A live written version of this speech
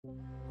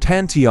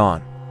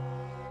Pantheon.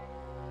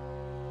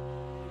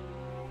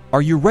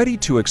 Are you ready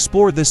to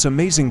explore this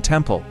amazing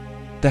temple,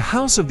 the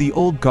house of the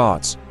old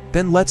gods?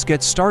 Then let's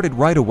get started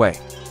right away.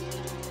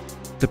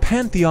 The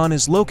Pantheon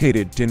is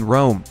located in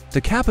Rome,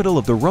 the capital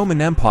of the Roman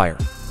Empire,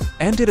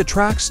 and it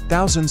attracts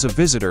thousands of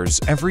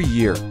visitors every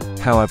year.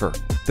 However,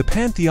 the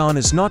Pantheon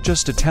is not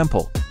just a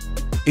temple.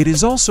 It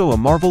is also a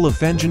marvel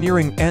of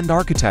engineering and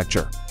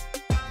architecture.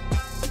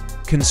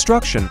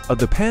 Construction of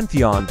the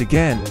Pantheon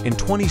began in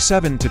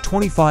 27 to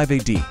 25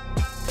 AD.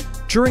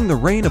 During the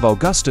reign of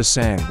Augustus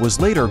and was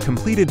later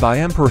completed by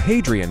Emperor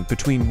Hadrian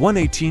between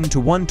 118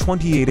 to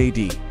 128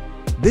 AD.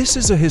 This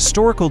is a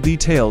historical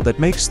detail that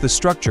makes the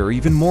structure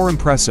even more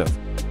impressive.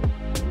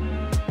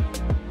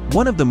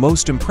 One of the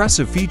most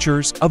impressive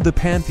features of the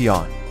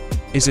Pantheon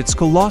is its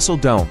colossal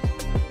dome.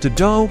 The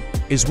dome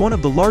is one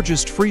of the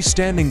largest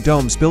freestanding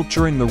domes built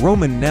during the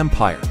Roman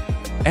Empire,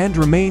 and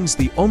remains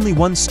the only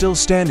one still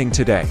standing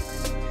today.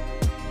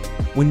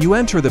 When you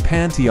enter the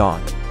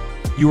Pantheon,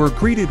 you are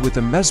greeted with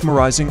a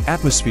mesmerizing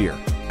atmosphere.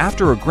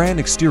 After a grand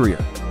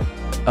exterior,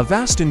 a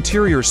vast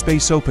interior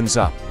space opens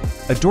up,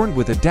 adorned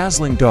with a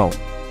dazzling dome.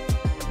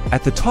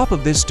 At the top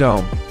of this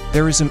dome,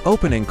 there is an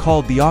opening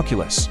called the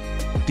oculus.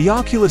 The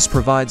oculus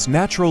provides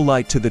natural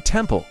light to the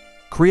temple,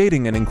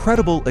 creating an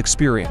incredible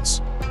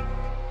experience.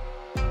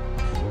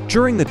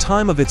 During the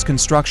time of its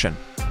construction,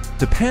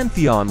 the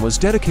Pantheon was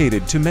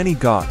dedicated to many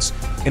gods,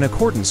 in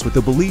accordance with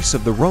the beliefs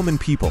of the Roman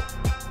people.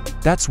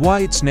 That's why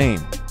its name,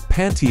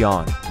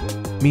 Pantheon,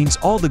 means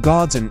all the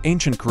gods in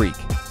ancient Greek.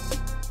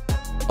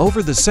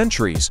 Over the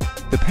centuries,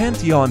 the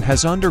Pantheon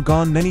has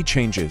undergone many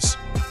changes.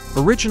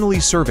 Originally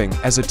serving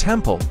as a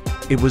temple,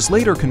 it was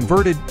later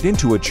converted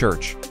into a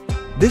church.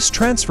 This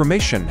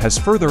transformation has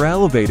further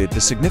elevated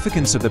the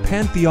significance of the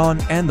Pantheon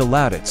and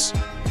allowed its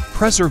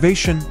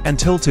preservation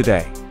until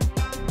today.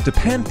 The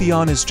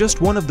Pantheon is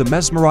just one of the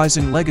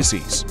mesmerizing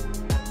legacies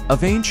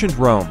of ancient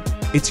Rome.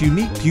 Its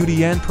unique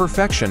beauty and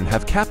perfection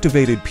have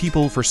captivated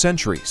people for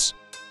centuries.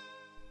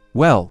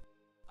 Well,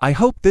 I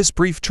hope this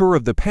brief tour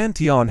of the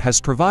Pantheon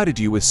has provided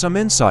you with some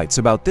insights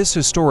about this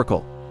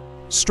historical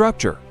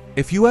structure.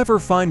 If you ever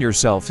find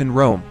yourself in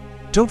Rome,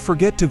 don't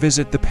forget to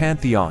visit the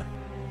Pantheon.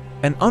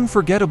 An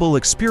unforgettable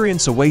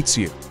experience awaits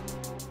you.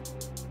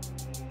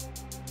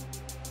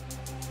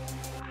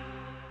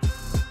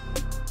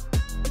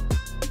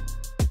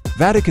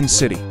 Vatican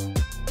City.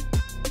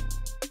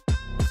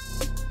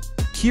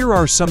 Here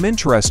are some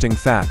interesting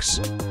facts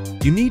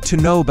you need to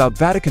know about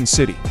Vatican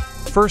City.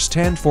 First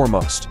and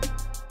foremost,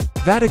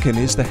 Vatican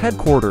is the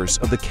headquarters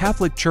of the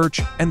Catholic Church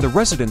and the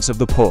residence of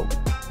the Pope.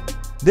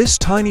 This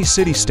tiny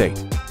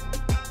city-state,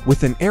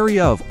 with an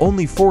area of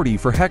only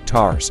 44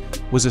 hectares,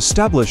 was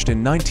established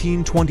in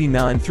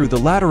 1929 through the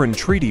Lateran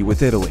Treaty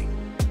with Italy.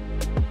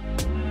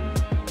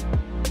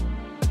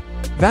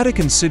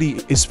 Vatican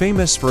City is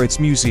famous for its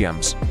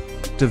museums.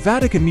 The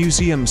Vatican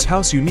Museums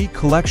house unique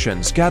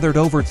collections gathered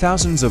over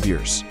thousands of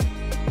years.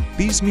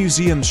 These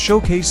museums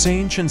showcase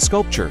ancient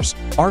sculptures,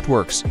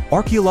 artworks,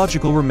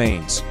 archaeological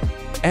remains,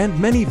 and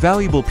many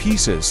valuable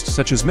pieces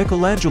such as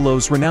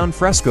Michelangelo's renowned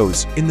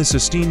frescoes in the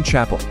Sistine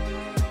Chapel.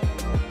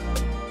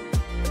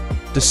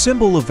 The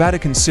symbol of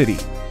Vatican City,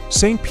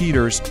 St.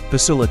 Peter's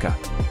Basilica,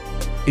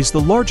 is the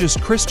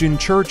largest Christian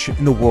church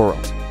in the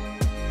world.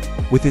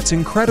 With its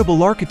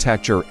incredible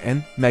architecture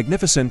and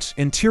magnificent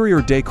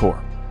interior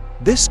decor,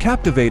 this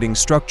captivating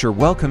structure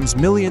welcomes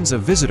millions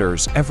of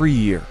visitors every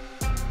year.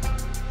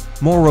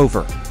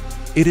 Moreover,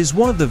 it is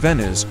one of the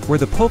venues where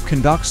the Pope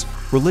conducts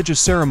religious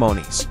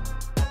ceremonies.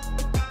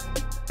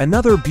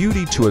 Another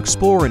beauty to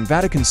explore in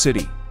Vatican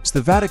City is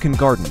the Vatican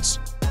Gardens.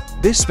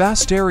 This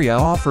vast area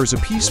offers a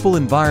peaceful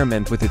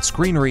environment with its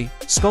greenery,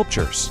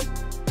 sculptures,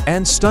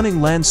 and stunning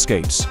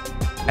landscapes.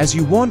 As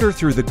you wander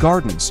through the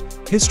gardens,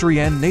 history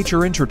and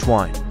nature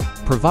intertwine,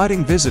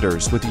 providing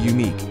visitors with a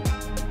unique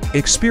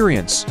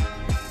experience.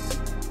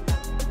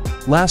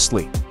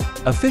 Lastly,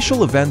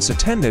 official events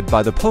attended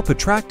by the Pope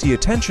attract the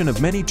attention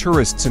of many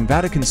tourists in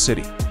Vatican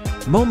City.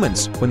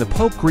 Moments when the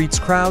Pope greets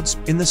crowds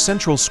in the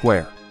central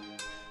square,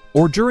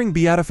 or during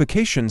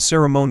beatification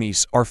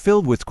ceremonies, are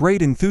filled with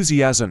great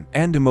enthusiasm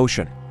and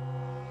emotion.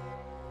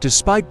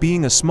 Despite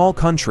being a small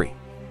country,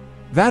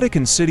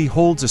 Vatican City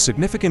holds a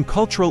significant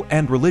cultural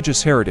and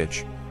religious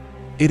heritage.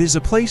 It is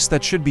a place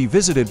that should be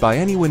visited by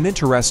anyone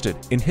interested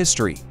in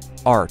history,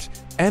 art,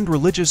 and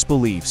religious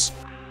beliefs.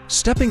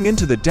 Stepping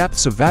into the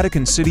depths of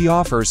Vatican City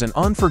offers an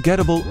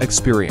unforgettable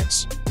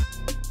experience.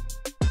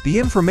 The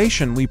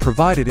information we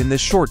provided in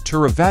this short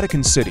tour of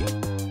Vatican City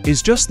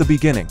is just the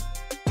beginning.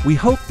 We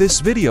hope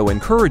this video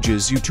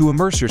encourages you to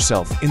immerse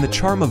yourself in the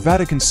charm of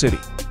Vatican City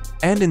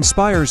and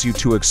inspires you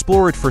to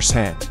explore it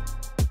firsthand.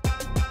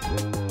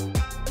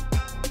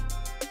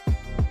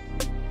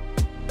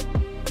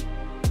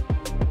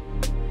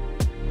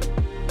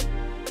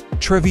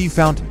 Trevi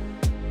Fountain.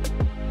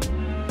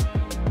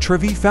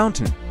 Trevi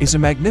Fountain is a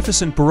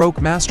magnificent Baroque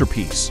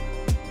masterpiece.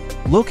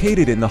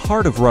 Located in the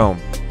heart of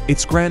Rome,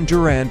 its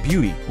grandeur and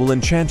beauty will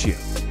enchant you.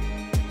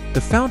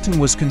 The fountain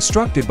was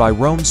constructed by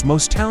Rome's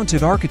most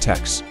talented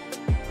architects,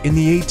 in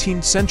the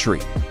 18th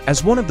century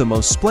as one of the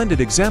most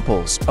splendid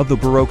examples of the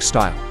Baroque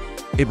style.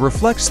 It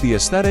reflects the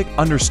aesthetic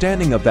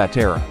understanding of that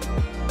era.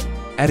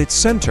 At its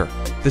center,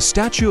 the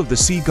statue of the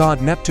sea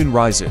god Neptune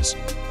rises,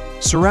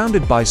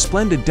 surrounded by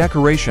splendid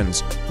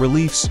decorations,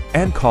 reliefs,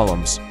 and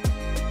columns.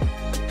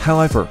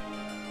 However,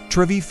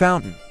 Trevi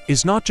Fountain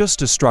is not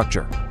just a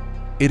structure.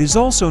 It is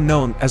also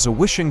known as a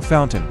wishing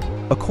fountain,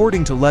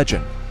 according to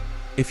legend.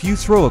 If you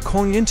throw a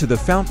coin into the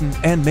fountain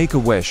and make a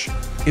wish,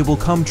 it will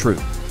come true.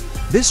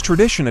 This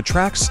tradition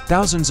attracts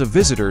thousands of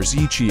visitors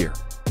each year.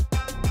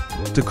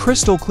 The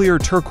crystal-clear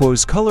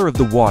turquoise color of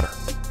the water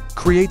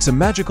creates a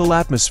magical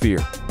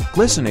atmosphere,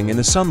 glistening in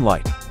the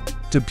sunlight.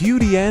 The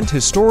beauty and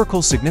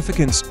historical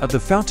significance of the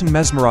fountain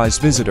mesmerize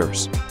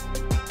visitors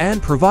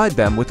and provide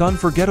them with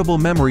unforgettable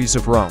memories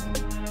of Rome.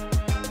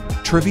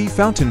 Trevi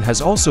Fountain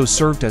has also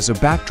served as a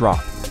backdrop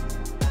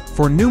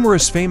for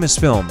numerous famous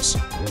films.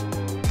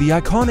 The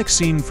iconic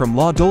scene from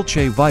La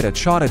Dolce Vita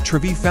shot at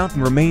Trevi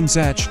Fountain remains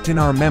etched in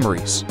our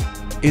memories.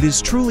 It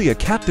is truly a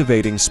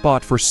captivating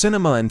spot for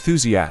cinema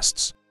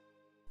enthusiasts.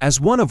 As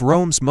one of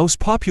Rome's most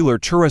popular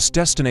tourist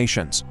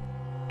destinations,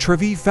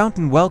 Trevi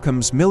Fountain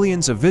welcomes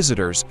millions of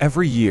visitors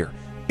every year.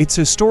 Its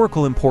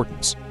historical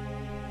importance,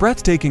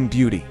 breathtaking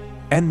beauty,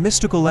 and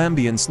mystical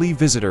ambience leave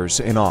visitors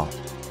in awe.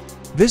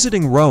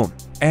 Visiting Rome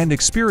and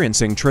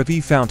experiencing Trevi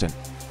Fountain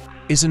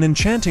is an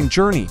enchanting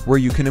journey where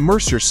you can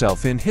immerse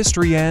yourself in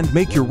history and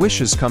make your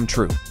wishes come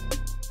true.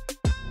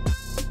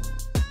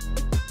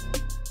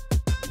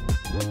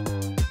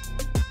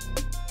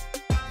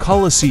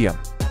 Colosseum.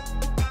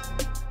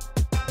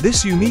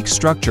 This unique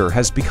structure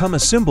has become a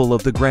symbol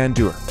of the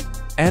grandeur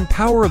and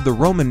power of the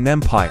Roman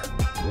Empire.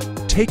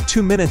 Take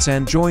 2 minutes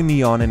and join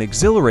me on an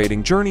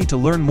exhilarating journey to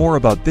learn more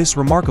about this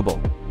remarkable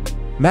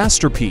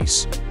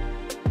masterpiece.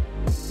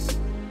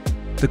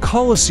 The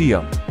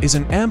Colosseum is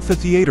an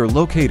amphitheater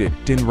located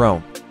in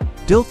Rome.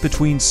 Built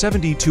between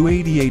 70 to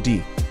 80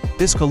 AD,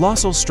 this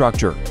colossal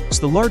structure is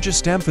the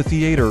largest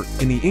amphitheater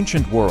in the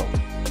ancient world.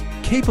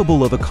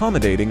 Capable of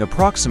accommodating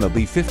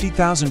approximately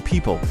 50,000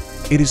 people,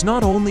 it is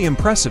not only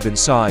impressive in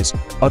size,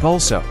 but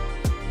also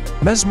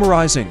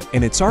mesmerizing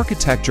in its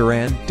architecture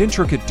and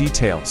intricate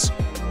details.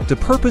 The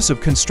purpose of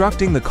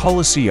constructing the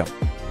Colosseum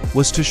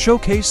was to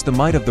showcase the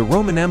might of the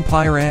Roman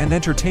Empire and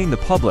entertain the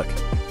public.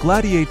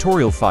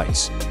 Gladiatorial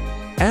fights,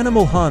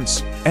 animal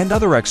hunts, and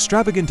other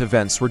extravagant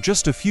events were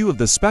just a few of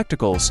the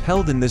spectacles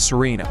held in this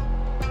arena.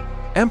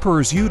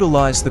 Emperors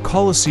utilized the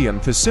Colosseum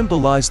to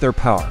symbolize their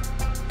power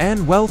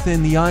and wealth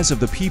in the eyes of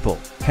the people.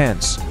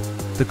 Hence,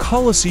 the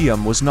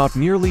Colosseum was not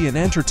merely an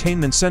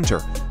entertainment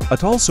center,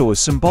 but also a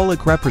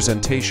symbolic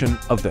representation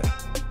of the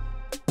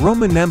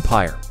Roman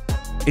Empire.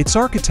 Its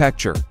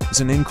architecture is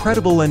an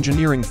incredible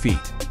engineering feat.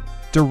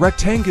 The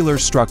rectangular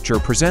structure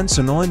presents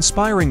an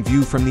awe-inspiring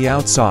view from the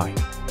outside,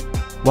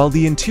 while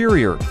the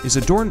interior is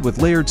adorned with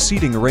layered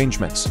seating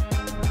arrangements.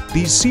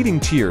 These seating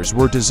tiers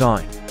were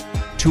designed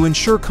to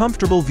ensure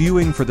comfortable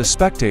viewing for the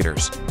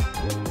spectators.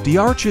 The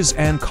arches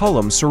and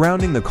columns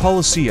surrounding the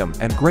Colosseum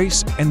add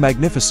grace and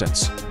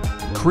magnificence,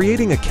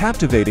 creating a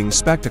captivating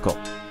spectacle.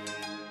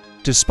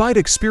 Despite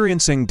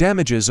experiencing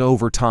damages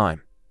over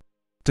time,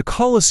 the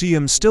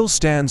Colosseum still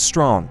stands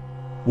strong.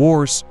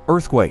 Wars,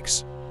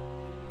 earthquakes,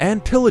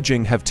 and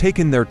pillaging have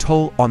taken their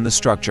toll on the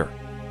structure.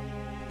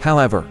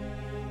 However,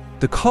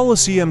 the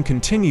Colosseum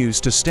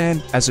continues to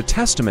stand as a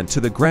testament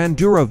to the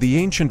grandeur of the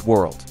ancient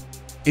world.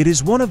 It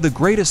is one of the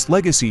greatest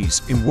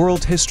legacies in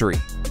world history,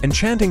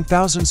 enchanting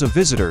thousands of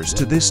visitors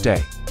to this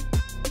day.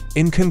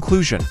 In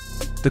conclusion,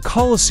 the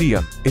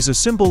Colosseum is a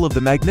symbol of the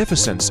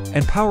magnificence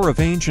and power of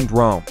ancient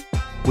Rome.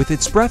 With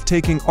its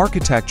breathtaking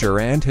architecture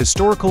and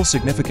historical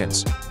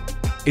significance,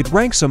 it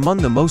ranks among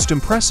the most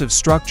impressive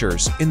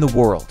structures in the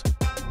world.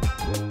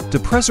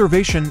 The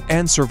preservation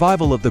and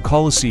survival of the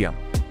Colosseum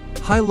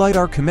highlight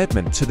our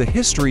commitment to the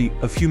history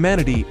of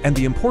humanity and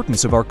the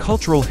importance of our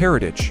cultural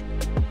heritage.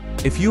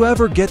 If you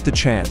ever get the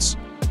chance,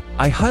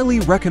 I highly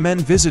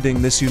recommend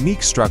visiting this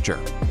unique structure.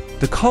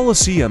 The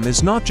Colosseum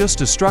is not just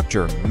a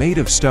structure made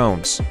of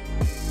stones.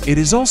 It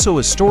is also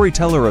a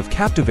storyteller of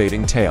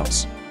captivating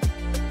tales.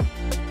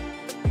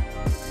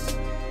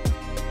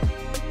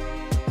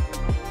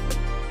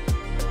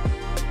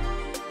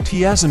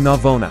 Piazza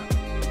Navona.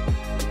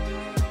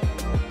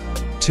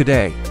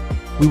 Today,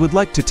 we would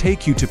like to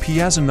take you to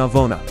Piazza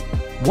Navona,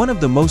 one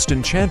of the most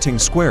enchanting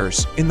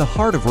squares in the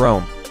heart of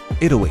Rome,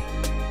 Italy.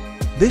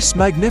 This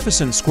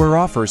magnificent square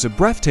offers a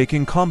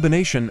breathtaking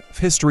combination of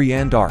history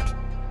and art.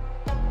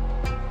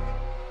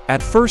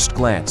 At first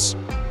glance,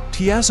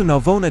 Piazza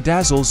Navona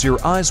dazzles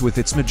your eyes with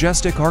its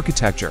majestic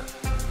architecture.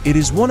 It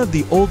is one of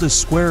the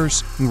oldest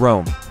squares in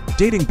Rome,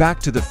 dating back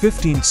to the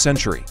 15th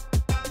century.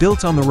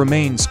 Built on the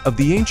remains of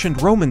the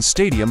ancient Roman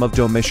Stadium of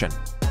Domitian,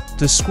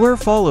 the square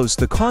follows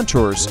the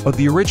contours of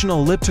the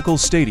original elliptical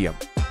stadium.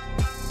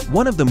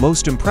 One of the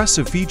most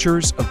impressive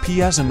features of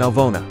Piazza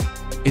Navona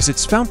is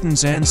its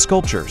fountains and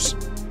sculptures,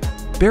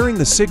 bearing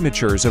the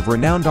signatures of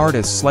renowned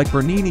artists like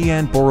Bernini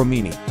and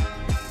Borromini.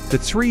 The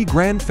 3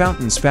 grand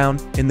fountains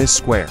found in this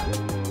square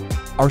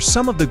are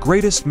some of the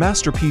greatest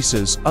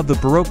masterpieces of the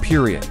Baroque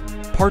period,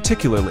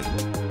 particularly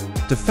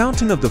the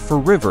Fountain of the Four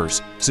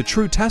Rivers is a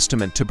true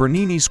testament to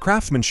Bernini's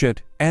craftsmanship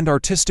and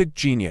artistic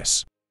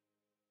genius.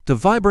 The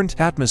vibrant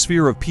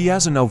atmosphere of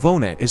Piazza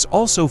Navona is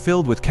also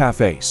filled with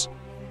cafes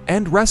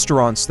and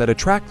restaurants that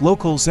attract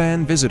locals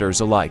and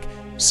visitors alike.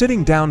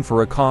 Sitting down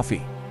for a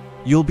coffee,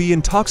 you'll be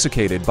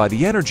intoxicated by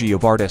the energy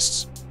of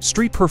artists,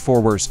 street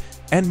performers,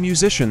 and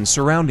musicians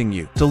surrounding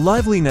you. The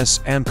liveliness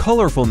and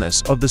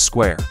colorfulness of the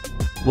square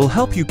will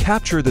help you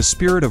capture the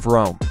spirit of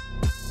Rome.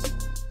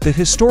 The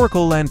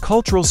historical and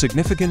cultural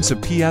significance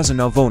of Piazza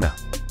Navona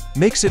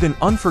makes it an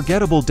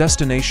unforgettable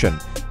destination.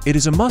 It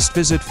is a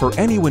must-visit for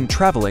anyone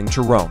traveling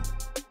to Rome.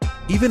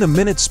 Even a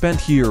minute spent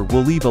here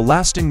will leave a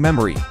lasting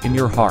memory in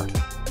your heart.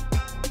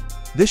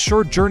 This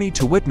short journey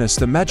to witness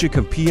the magic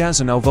of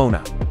Piazza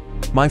Navona.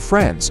 My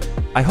friends,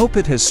 I hope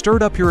it has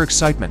stirred up your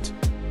excitement.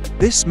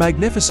 This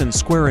magnificent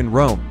square in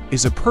Rome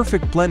is a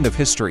perfect blend of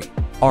history,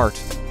 art,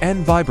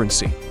 and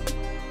vibrancy.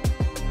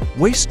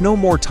 Waste no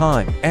more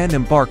time and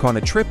embark on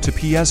a trip to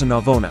Piazza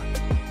Navona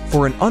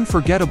for an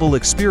unforgettable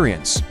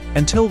experience.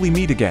 Until we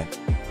meet again.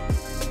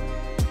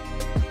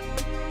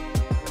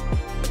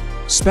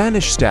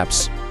 Spanish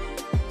Steps.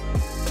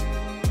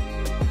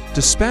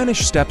 The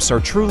Spanish Steps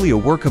are truly a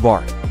work of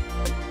art.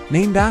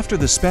 Named after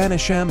the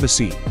Spanish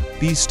embassy,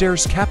 these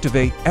stairs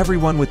captivate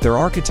everyone with their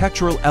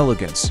architectural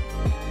elegance.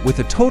 With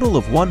a total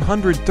of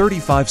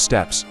 135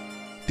 steps,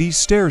 these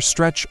stairs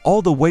stretch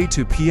all the way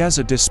to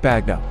Piazza di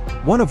Spagna,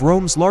 one of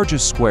Rome's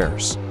largest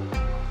squares.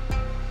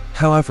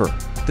 However,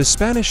 the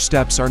Spanish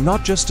Steps are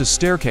not just a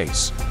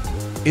staircase.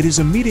 It is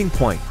a meeting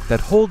point that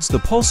holds the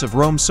pulse of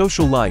Rome's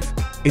social life.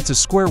 It's a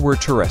square where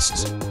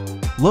tourists,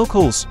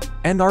 locals,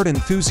 and art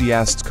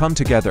enthusiasts come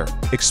together,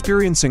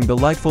 experiencing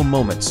delightful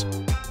moments.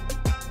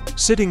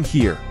 Sitting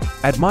here,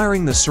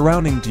 admiring the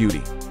surrounding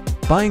beauty,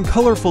 buying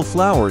colorful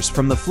flowers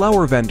from the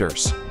flower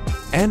vendors,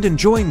 and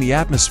enjoying the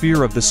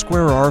atmosphere of the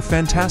square are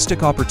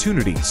fantastic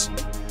opportunities.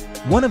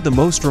 One of the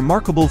most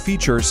remarkable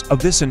features of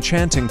this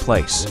enchanting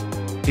place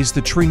is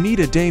the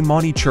Trinità dei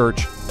Monti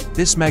Church.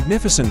 This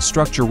magnificent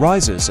structure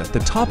rises at the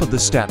top of the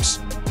steps,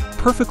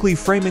 perfectly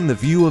framing the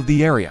view of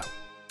the area.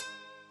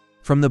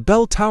 From the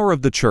bell tower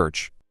of the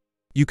church,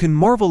 you can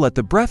marvel at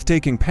the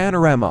breathtaking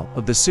panorama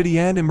of the city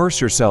and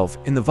immerse yourself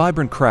in the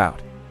vibrant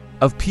crowd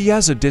of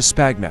Piazza di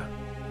Spagna.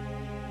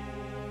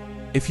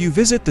 If you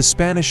visit the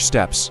Spanish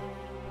Steps,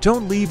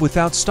 don't leave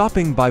without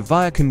stopping by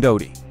Via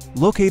Condotti,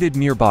 located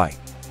nearby.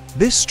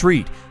 This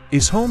street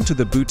is home to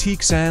the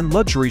boutiques and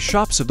luxury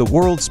shops of the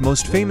world's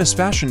most famous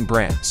fashion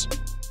brands.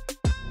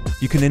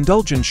 You can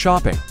indulge in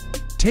shopping,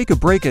 take a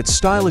break at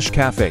stylish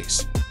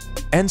cafes,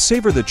 and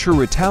savor the true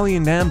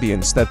Italian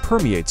ambience that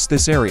permeates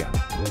this area.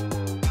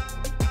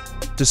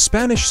 The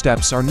Spanish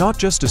Steps are not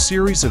just a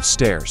series of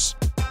stairs.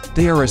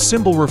 They are a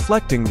symbol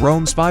reflecting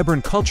Rome's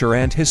vibrant culture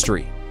and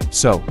history.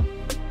 So,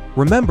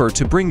 remember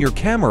to bring your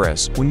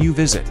cameras when you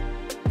visit,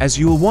 as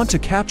you will want to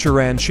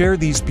capture and share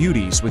these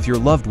beauties with your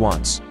loved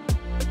ones.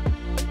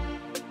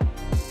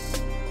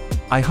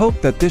 I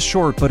hope that this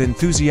short but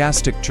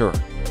enthusiastic tour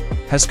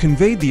has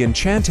conveyed the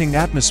enchanting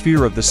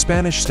atmosphere of the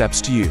Spanish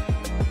Steps to you.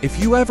 If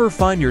you ever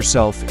find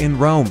yourself in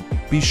Rome,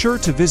 be sure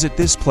to visit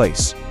this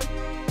place.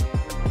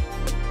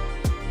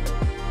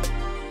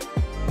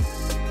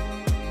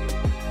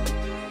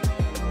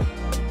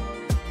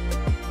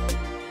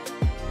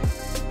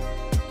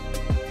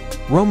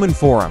 Roman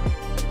Forum.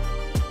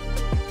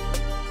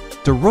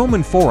 The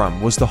Roman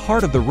Forum was the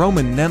heart of the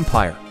Roman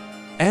Empire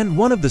and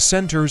one of the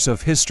centers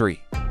of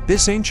history.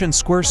 This ancient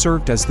square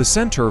served as the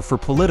center for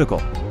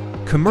political,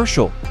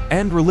 commercial,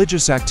 and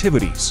religious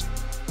activities.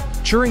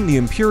 During the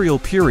imperial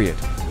period,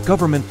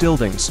 government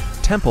buildings,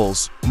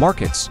 temples,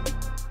 markets,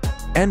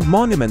 and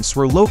monuments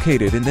were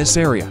located in this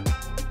area.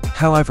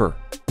 However,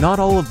 not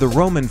all of the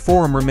Roman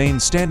Forum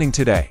remains standing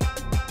today.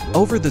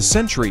 Over the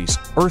centuries,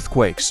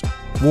 earthquakes,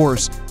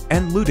 wars,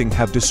 and looting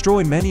have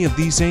destroyed many of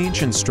these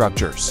ancient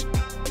structures.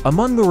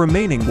 Among the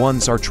remaining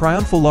ones are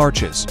triumphal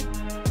arches,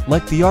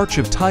 like the Arch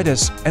of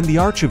Titus and the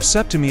Arch of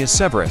Septimius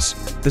Severus,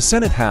 the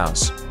Senate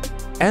House,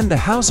 and the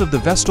House of the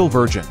Vestal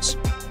Virgins.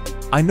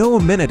 I know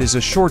a minute is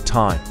a short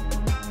time,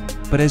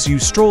 but as you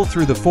stroll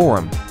through the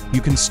Forum, you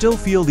can still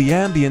feel the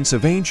ambience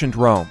of ancient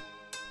Rome.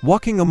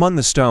 Walking among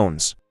the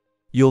stones,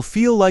 you'll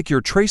feel like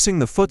you're tracing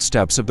the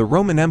footsteps of the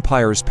Roman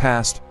Empire's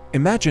past.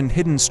 Imagine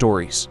hidden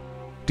stories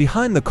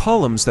behind the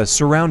columns that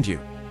surround you.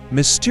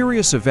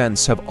 Mysterious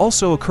events have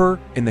also occurred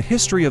in the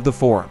history of the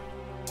Forum.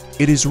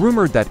 It is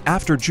rumored that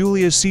after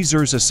Julius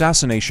Caesar's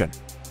assassination,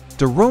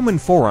 the Roman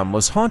Forum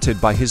was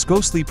haunted by his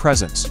ghostly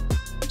presence.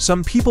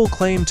 Some people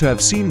claim to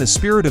have seen the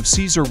spirit of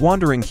Caesar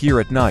wandering here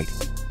at night.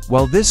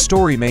 While this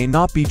story may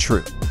not be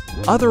true,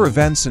 other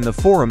events in the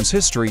Forum's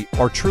history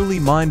are truly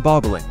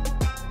mind-boggling.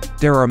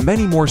 There are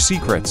many more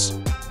secrets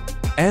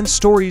and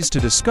stories to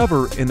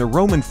discover in the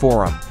Roman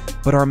Forum,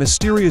 but our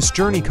mysterious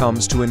journey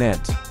comes to an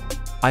end.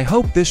 I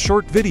hope this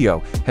short video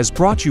has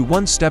brought you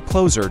one step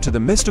closer to the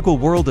mystical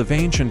world of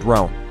ancient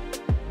Rome.